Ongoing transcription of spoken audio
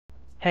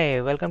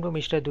Hey, welcome to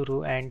Mr.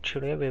 Duru, and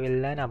today we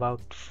will learn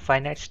about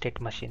finite state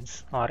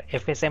machines, or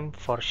FSM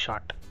for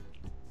short.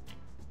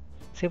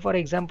 Say for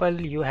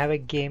example you have a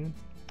game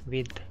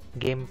with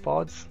game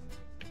pause,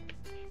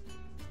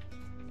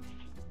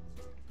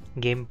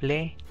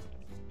 gameplay,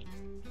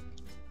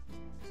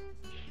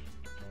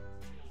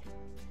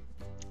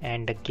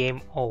 and a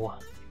game over.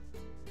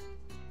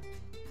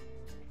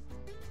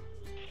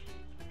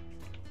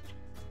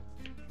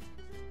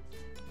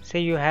 Say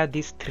you have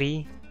these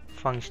three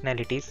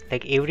functionalities,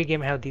 like every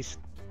game have these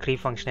three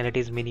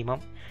functionalities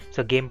minimum.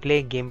 So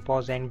gameplay, game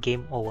pause, and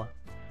game over.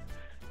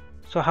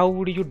 So how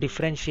would you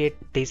differentiate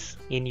this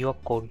in your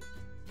code?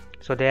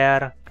 So there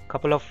are a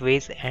couple of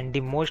ways, and the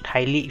most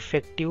highly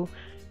effective,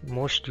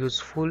 most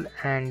useful,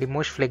 and the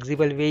most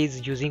flexible way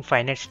is using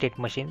finite state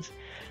machines.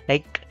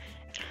 Like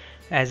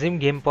assume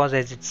game pause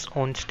as its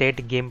own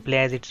state,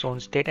 gameplay as its own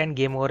state, and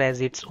game over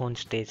as its own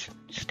state.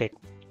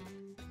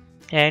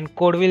 And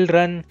code will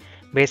run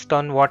based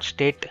on what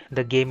state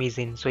the game is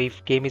in. So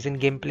if game is in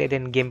gameplay,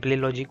 then gameplay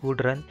logic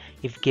would run.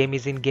 If game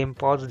is in game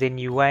pause, then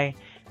UI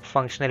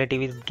functionality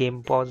with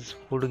game pause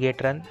would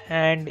get run,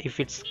 and if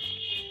it's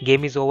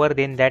game is over,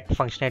 then that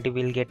functionality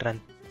will get run.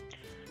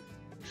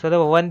 So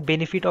the one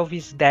benefit of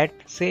is that,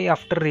 say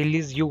after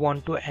release you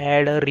want to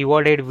add a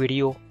rewarded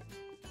video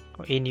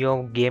in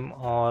your game,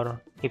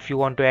 or if you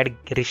want to add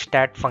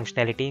restart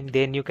functionality,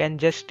 then you can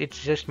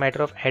it's just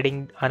matter of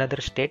adding another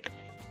state,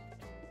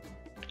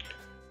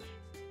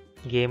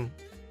 game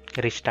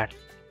restart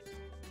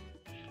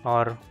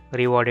or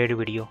rewarded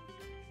video,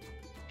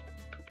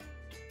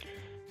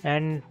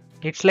 and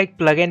it's like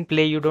plug and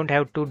play. You don't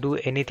have to do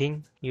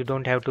anything, you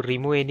don't have to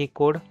remove any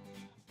code,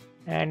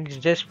 and it's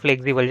just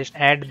flexible. Just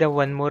add the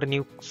one more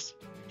new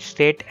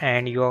state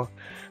and your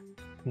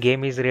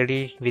game is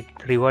ready with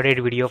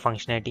rewarded video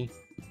functionality.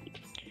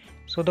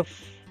 So the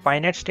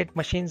finite state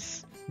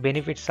machines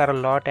benefits are a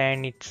lot,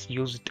 and it's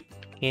used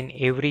in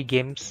every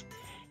games,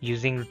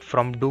 using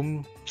from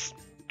Doom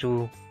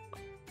to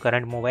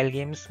current mobile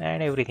games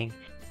and everything.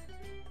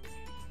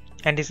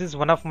 And this is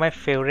one of my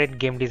favorite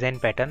game design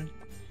pattern.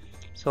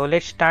 So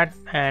let's start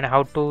and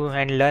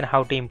learn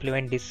how to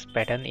implement this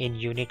pattern in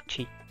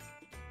Unity.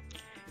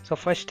 So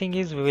first thing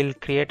is we will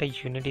create a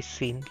Unity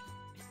scene.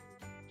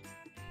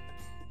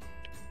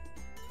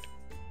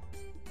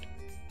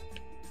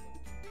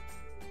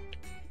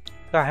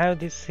 So I have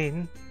this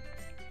scene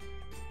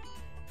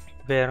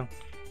where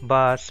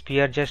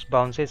sphere just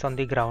bounces on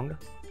the ground.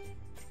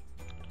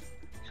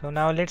 So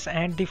now let's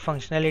add the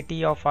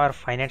functionality of our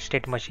finite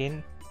state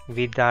machine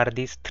with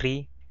these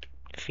three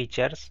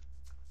features: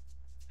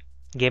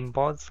 game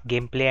pause,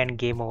 gameplay, and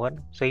game over.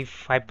 So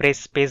if I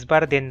press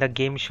spacebar, then the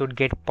game should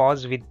get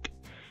paused with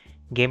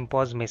game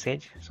pause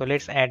message. So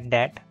let's add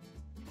that.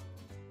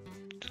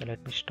 So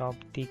let me stop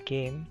the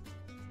game.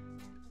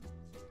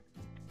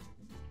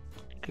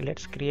 Okay,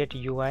 let's create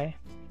UI,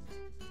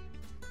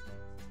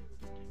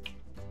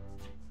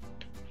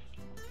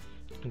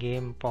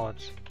 game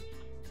pause.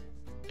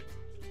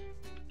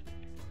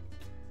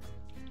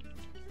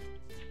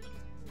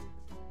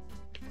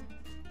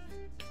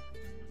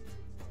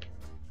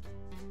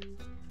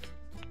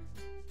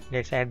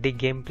 Let's add the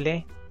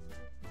gameplay,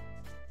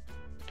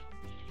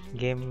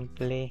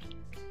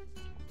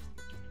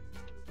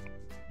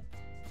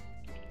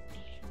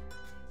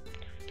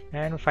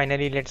 and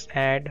finally let's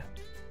add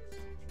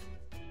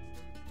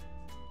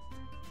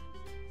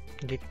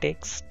the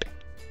text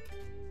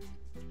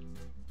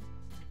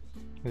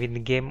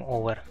with game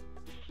over.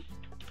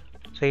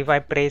 So if I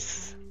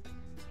press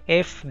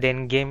F,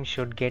 then game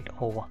should get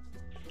over.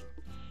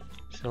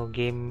 So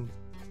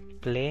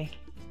gameplay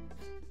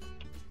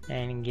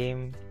and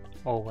game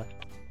over.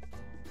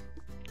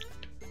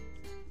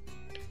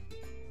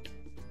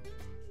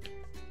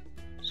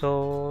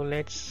 So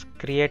let's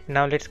create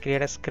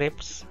a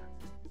scripts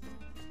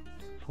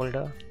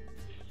folder,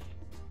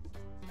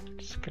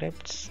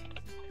 scripts.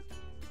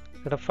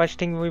 So the first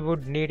thing we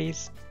would need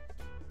is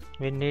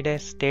we need a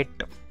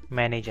state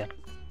manager.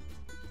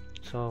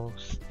 So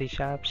C#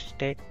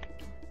 state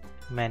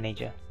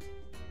manager.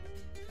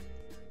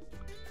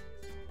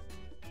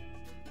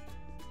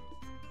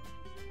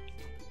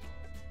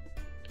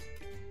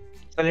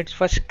 So let's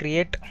first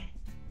create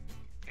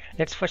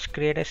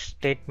a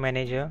state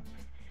manager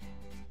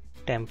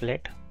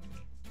template.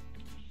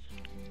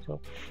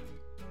 So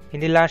in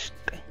the last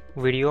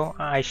video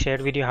I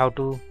shared with you how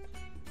to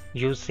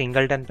use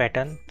singleton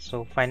pattern.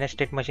 So finite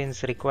state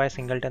machines require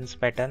singletons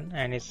pattern,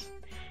 and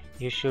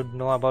you should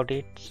know about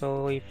it.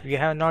 So if you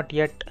have not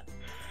yet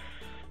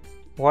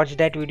watched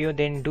that video,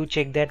 then do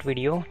check that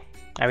video.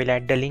 I will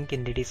add the link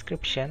in the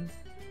description.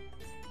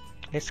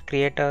 Let's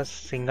create a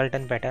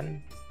singleton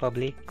pattern.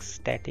 Public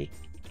static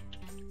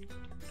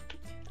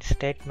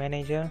state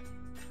manager,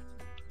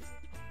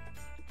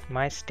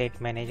 my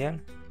state manager,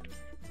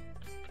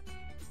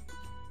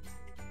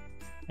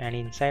 and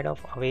inside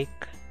of awake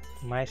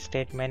my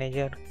state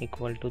manager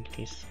equal to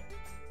this.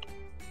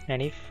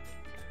 And if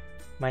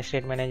my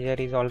state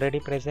manager is already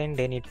present,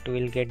 then it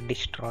will get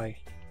destroyed.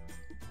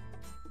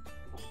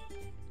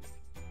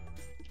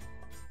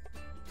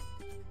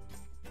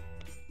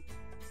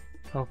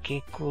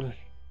 Okay, cool.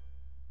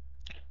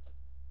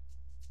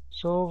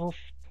 So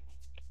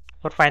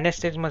for finite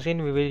state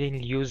machine, we will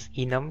use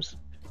enums.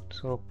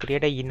 So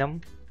create a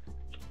enum.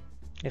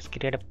 Let's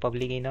create a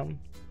public enum.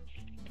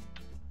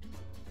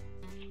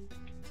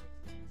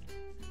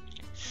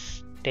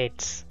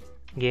 States,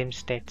 game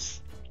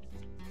states,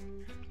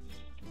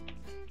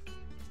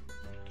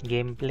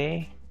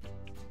 gameplay,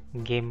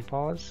 game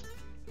pause,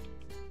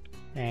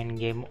 and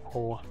game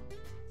over.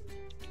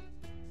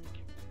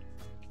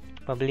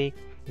 Public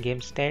game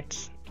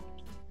states,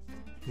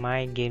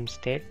 my game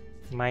state,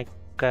 my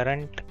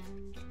current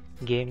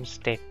game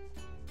state.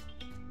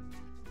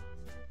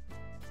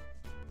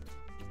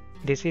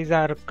 This is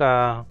our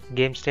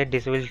game state.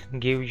 This will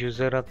give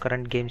user a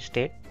current game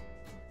state.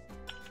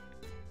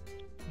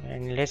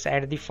 And let's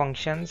add the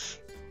functions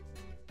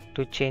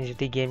to change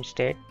the game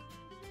state.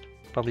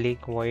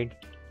 Public void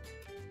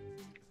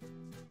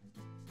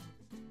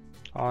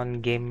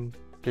on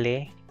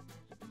gameplay,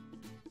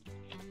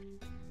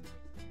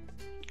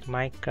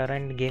 my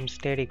current game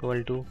state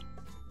equal to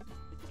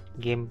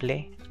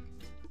gameplay,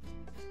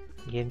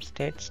 game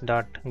states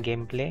dot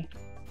gameplay.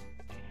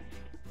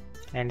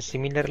 And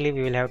similarly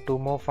we will have two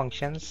more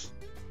functions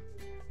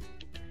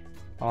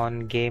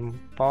on game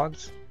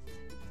pause,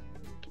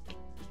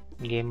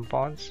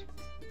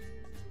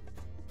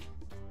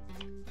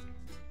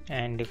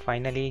 and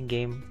finally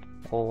game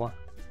over.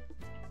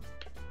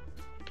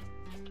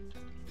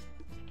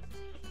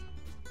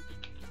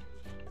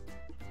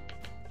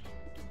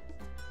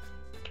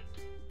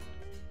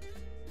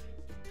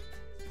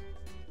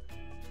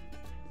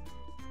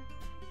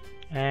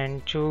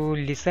 And to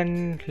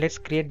listen, let's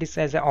create this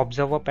as an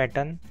observer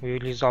pattern. We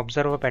will use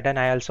observer pattern.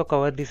 I also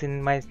covered this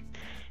in my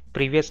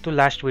previous to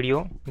last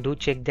video. Do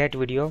check that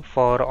video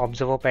for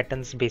observer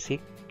patterns basic.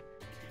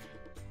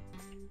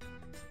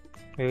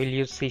 We will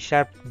use C#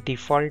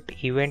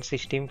 default event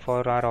system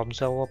for our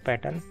observer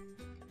pattern.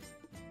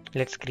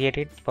 Let's create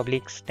it.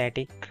 Public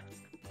static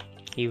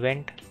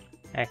event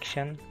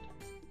action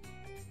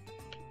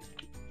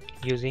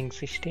using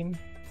system,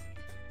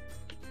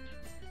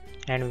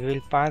 and we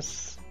will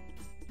pass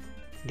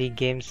the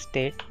game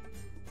state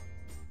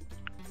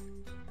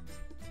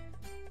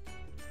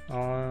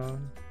on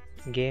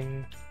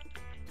game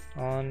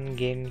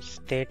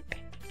state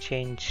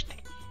changed,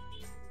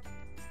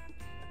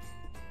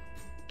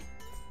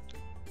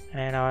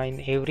 and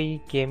in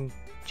every game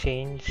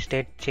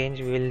state change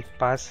we will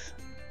pass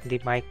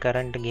the my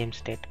current game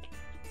state.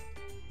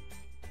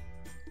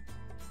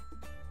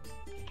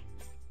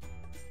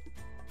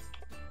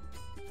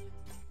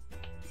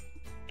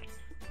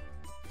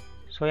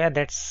 So yeah,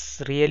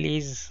 that's really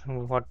is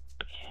what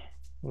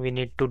we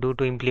need to do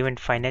to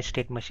implement finite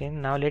state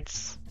machine. Now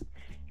let's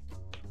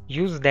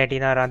use that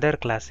in our other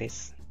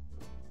classes.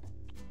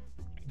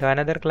 The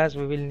another class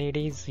we will need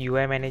is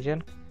UI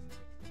manager.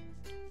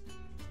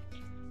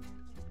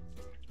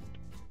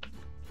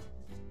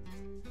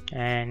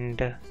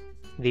 And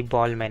the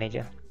ball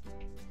manager.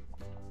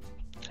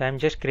 So I'm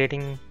just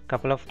creating a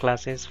couple of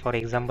classes for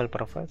example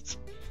purpose.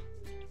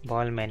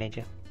 Ball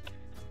manager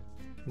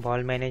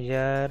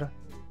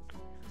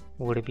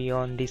would be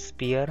on the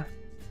sphere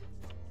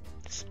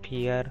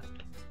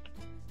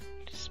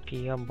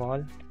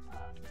ball,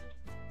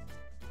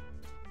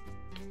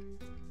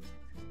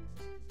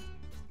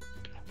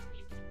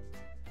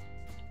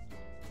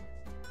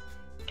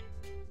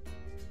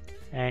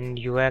 and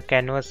UI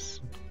canvas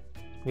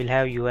will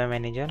have UI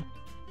manager.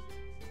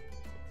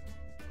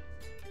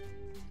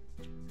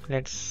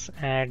 Let's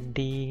add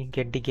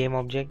get the game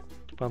object,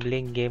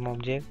 public game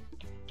object,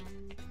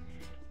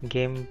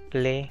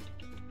 gameplay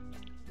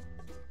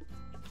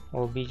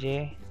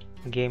obj,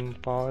 game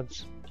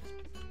pause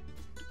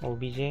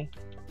obj,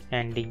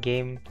 and the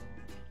game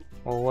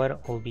over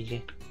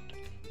obj.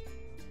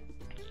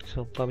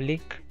 So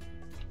public.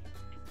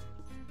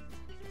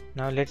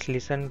 Now let's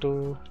listen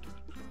to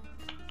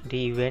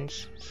the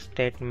events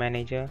state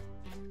manager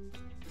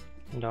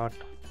dot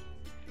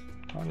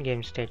on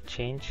game state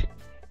change,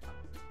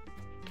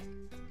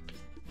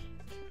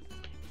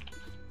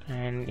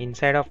 and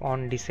inside of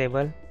on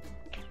disable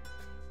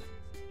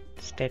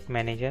state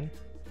manager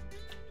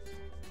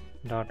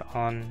dot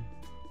on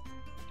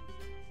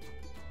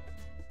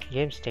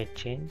game state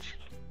change.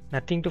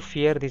 Nothing to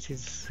fear, this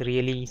is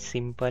really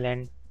simple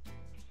and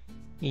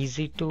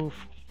easy to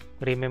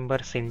remember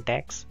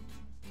syntax.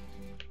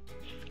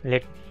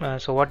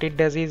 So what it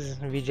does is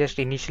we just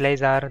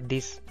initialize our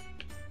this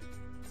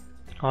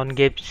on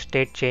game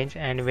state change,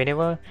 and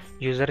whenever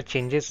user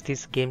changes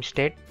this game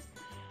state,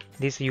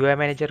 this UI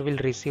manager will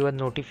receive a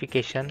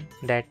notification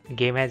that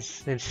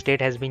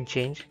state has been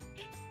changed,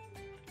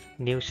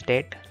 new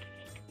state,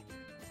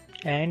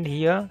 and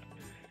here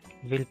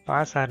we'll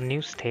pass our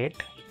new state.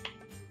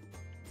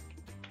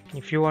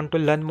 If you want to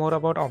learn more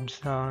about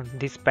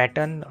this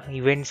pattern,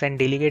 events and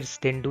delegates,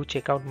 then do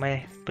check out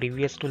my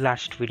previous to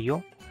last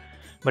video.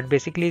 But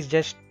basically it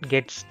just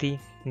gets the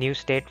new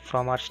state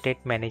from our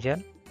state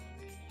manager,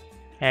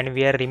 and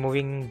we are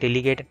removing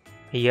delegate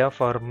here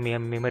for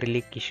memory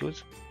leak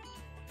issues.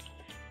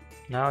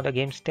 Now the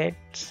game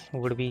states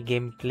would be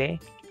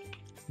gameplay,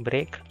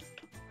 break,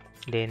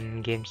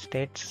 then game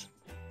states,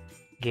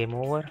 game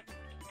over,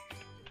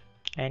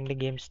 and the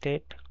game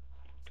state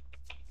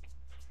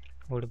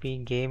would be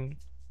game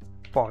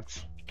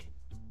pause.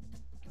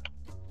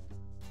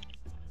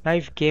 Now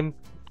if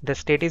the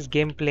state is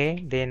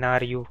gameplay, then our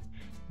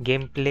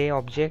gameplay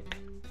object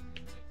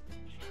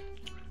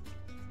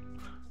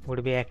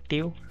would be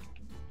active,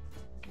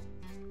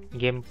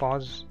 game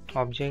pause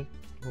object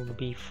would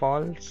be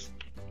false,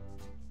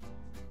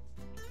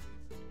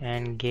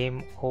 and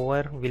game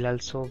over will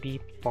also be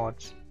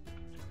pause,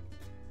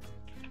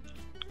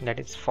 that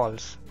is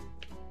false.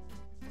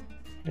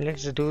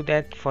 Let's do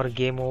that for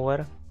game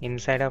over.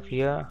 Inside of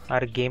here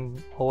our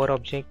game over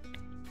object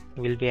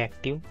will be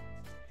active,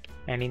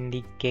 and in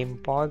the game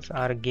pause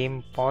our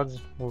game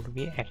pause would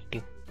be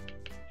active.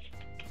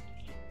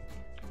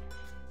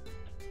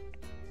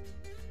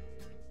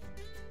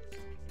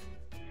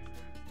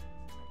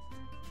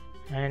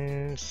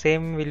 And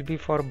same will be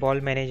for ball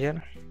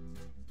manager.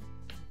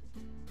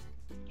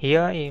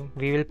 Here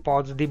we will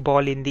pause the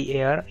ball in the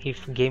air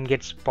if game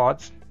gets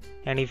paused,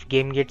 and if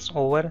game gets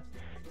over,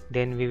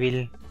 then we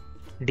will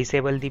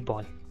disable the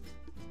ball.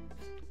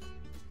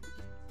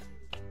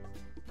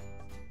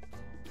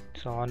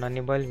 So on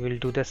enable we will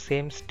do the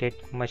same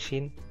state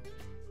machine,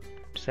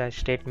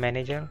 state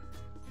manager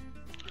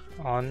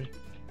on,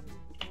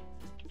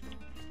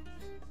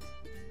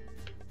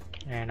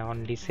 and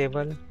on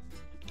disable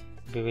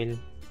we will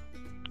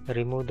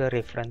remove the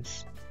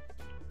reference,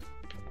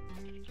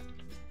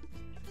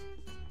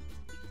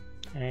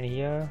 and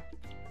here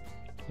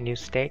new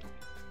state,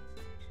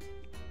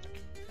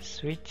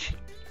 switch,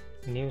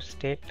 new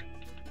state,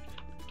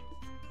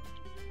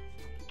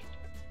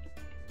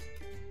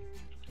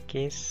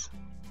 case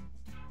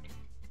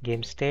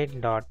game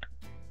state dot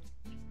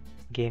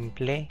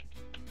gameplay,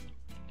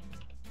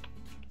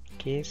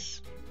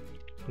 case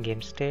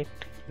game state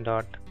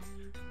dot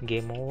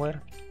game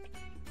over,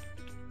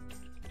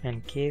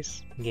 and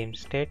case game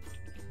state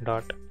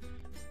dot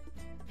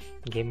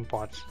game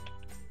pause.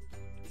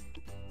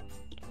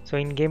 So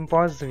in game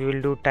pause we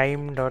will do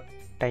time dot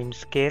time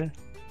scale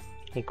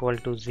equal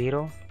to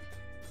 0,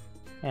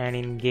 and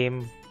in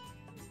game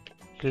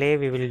play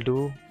we will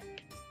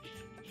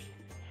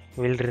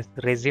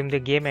resume the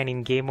game, and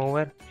in game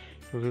over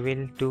we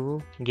will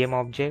do game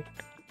object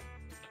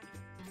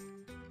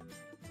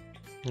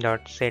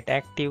dot set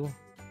active.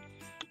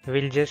 We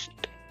will just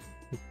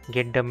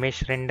get the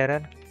mesh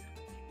renderer.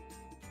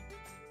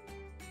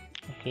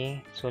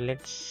 Okay, so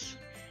let's,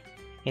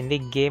 in the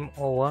game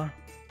over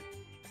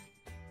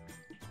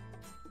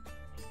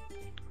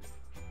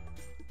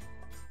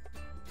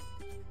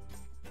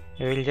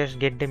we will just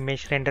get the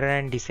mesh renderer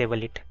and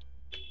disable it.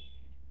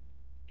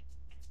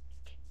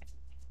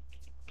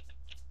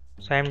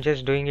 So I am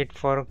just doing it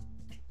for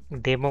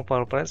demo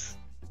purpose.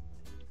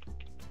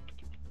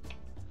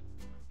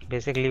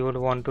 Basically you would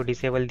want to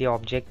disable the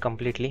object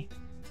completely.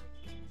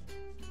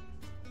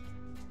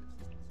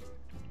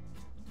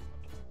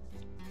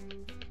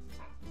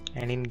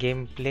 And in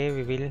gameplay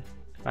we will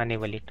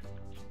enable it.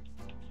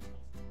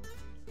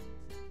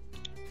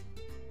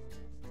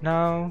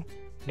 Now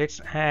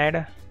let's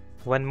add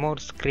one more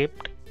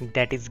script,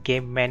 that is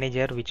game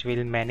manager, which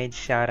will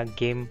manage our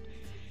game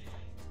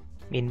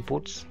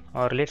inputs.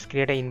 Or let's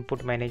create an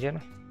input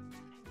manager.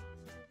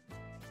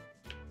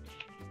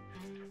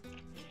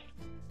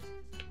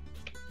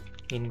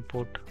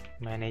 Input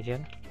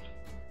manager.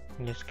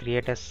 Let's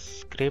create a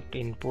script,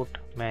 input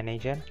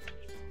manager.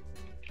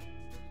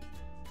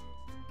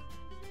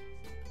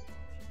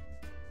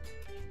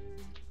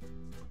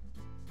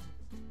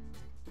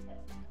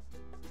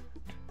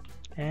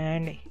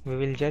 And we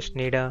will just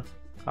need a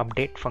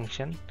update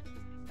function.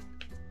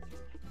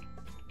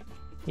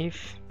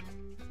 If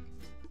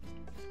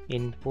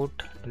input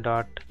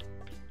dot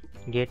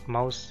get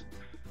mouse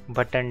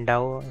button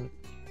down,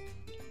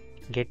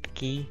 get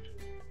key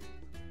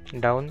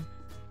down,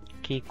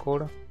 key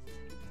code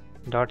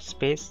dot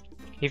space.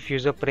 If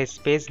user press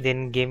space,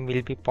 then game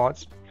will be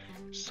paused.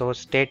 So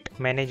state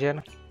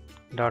manager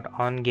dot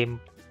on game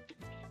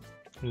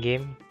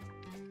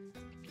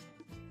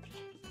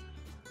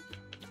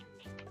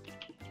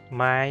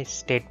my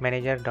state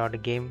manager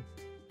dot game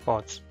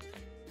pause.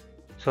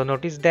 So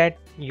notice that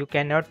you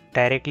cannot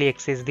directly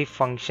access the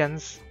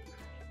functions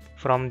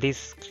from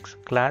this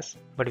class,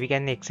 but we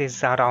can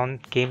access our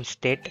own game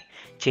state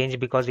change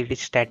because it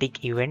is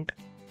static event.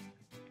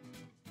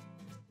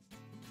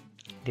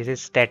 This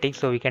is static,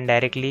 so we can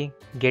directly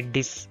get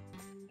these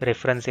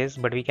references,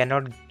 but we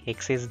cannot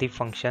access the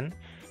function.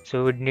 So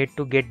we would need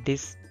to get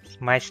this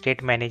my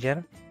state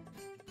manager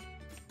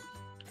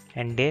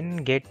and then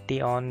get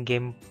the on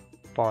game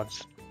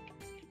pause.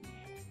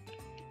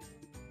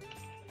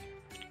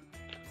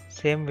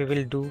 Same we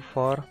will do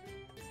for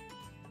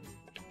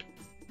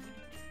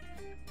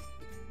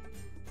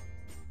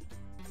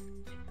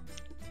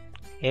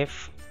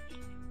F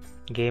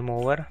game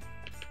over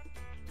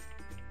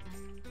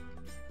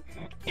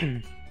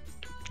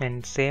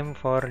and same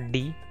for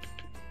D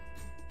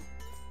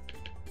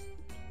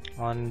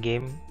on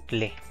game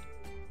play.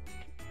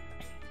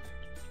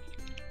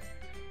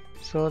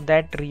 So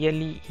that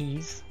really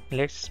is.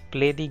 Let's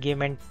play the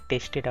game and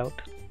test it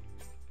out.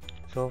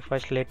 So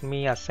first let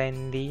me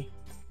assign the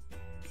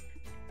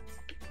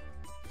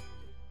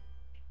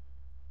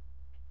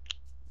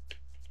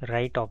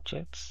right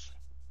objects.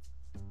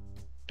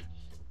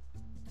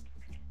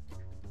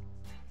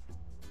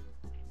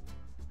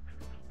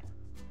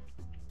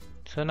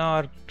 So now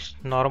our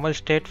normal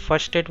state,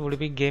 first state would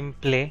be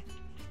gameplay.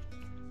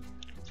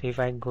 So if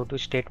I go to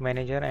state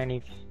manager and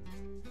if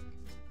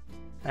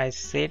I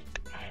set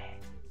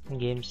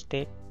game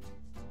state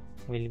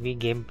will be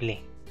gameplay.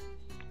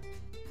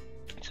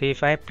 So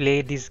if I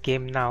play this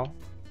game now,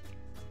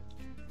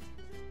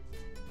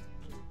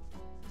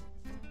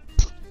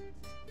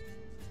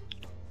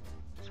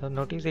 so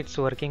notice it's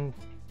working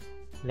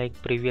like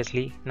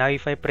previously. Now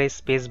if I press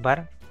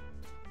spacebar,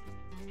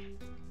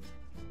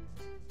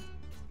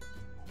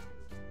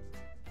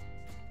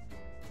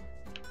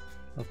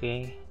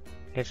 okay,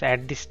 let's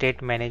add the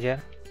state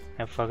manager.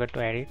 I forgot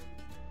to add it.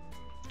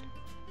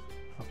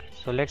 Okay,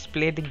 so let's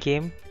play the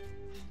game.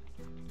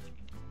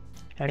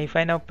 And if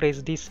I now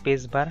press the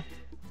spacebar,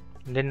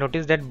 then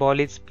notice that ball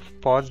is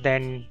paused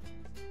and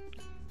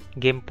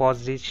game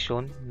pause is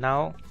shown.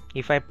 Now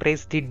if I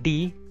press the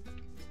D,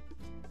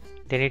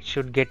 then it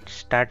should get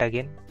start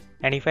again.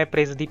 And if I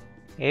press the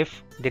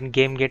F, then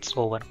game gets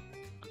over.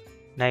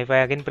 Now if I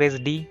again press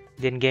D,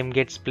 then game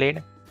gets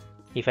played.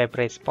 If I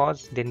press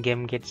pause, then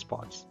game gets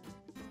pause.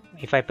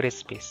 If I press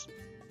space.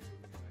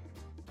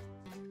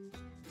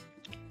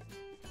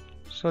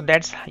 So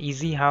that's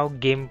easy how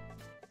game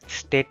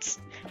states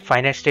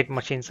finite state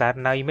machines are.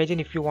 Now imagine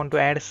if you want to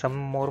add some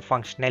more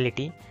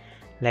functionality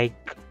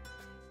like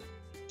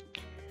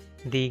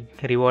the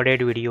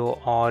rewarded video,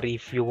 or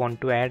if you want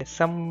to add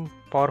some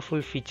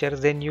powerful features,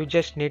 then you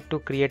just need to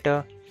create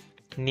a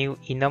new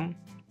enum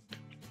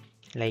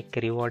like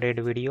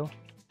rewarded video,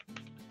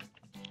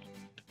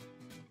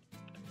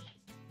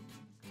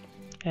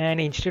 and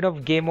instead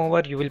of game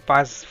over you will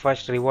pass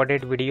first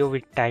rewarded video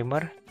with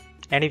timer.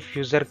 And if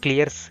user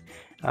clears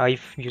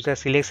if user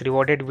selects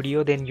rewarded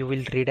video, then you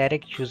will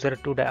redirect user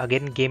to the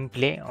again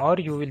gameplay, or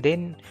you will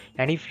then,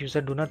 and if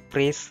user do not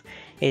press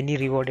any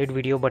rewarded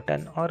video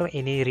button or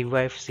any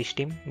revive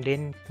system,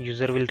 then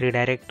user will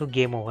redirect to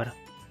game over.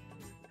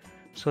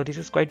 So this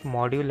is quite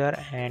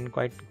modular and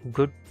quite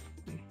good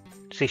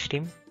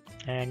system,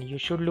 and you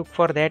should look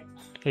for that.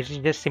 It's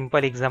just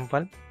simple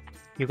example.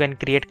 You can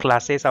create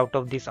classes out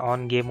of this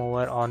on game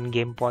over, on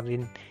game pause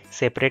in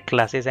separate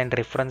classes and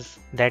reference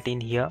that in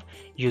here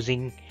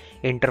using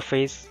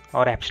interface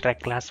or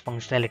abstract class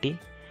functionality.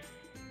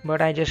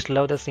 But I just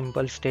love the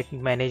simple state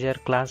manager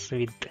class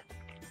with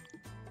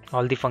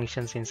all the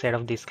functions inside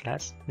of this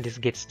class. This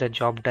gets the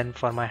job done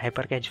for my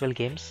hyper casual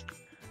games.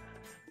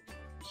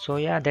 So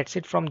yeah, that's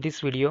it from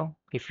this video.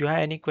 If you have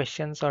any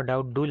questions or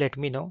doubt, do let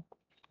me know.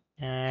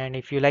 And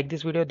if you like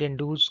this video, then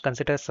do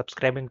consider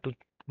subscribing to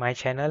my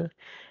channel.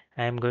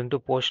 I am going to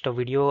post a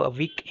video a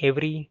week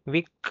every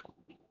week.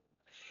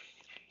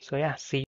 So yeah, see you.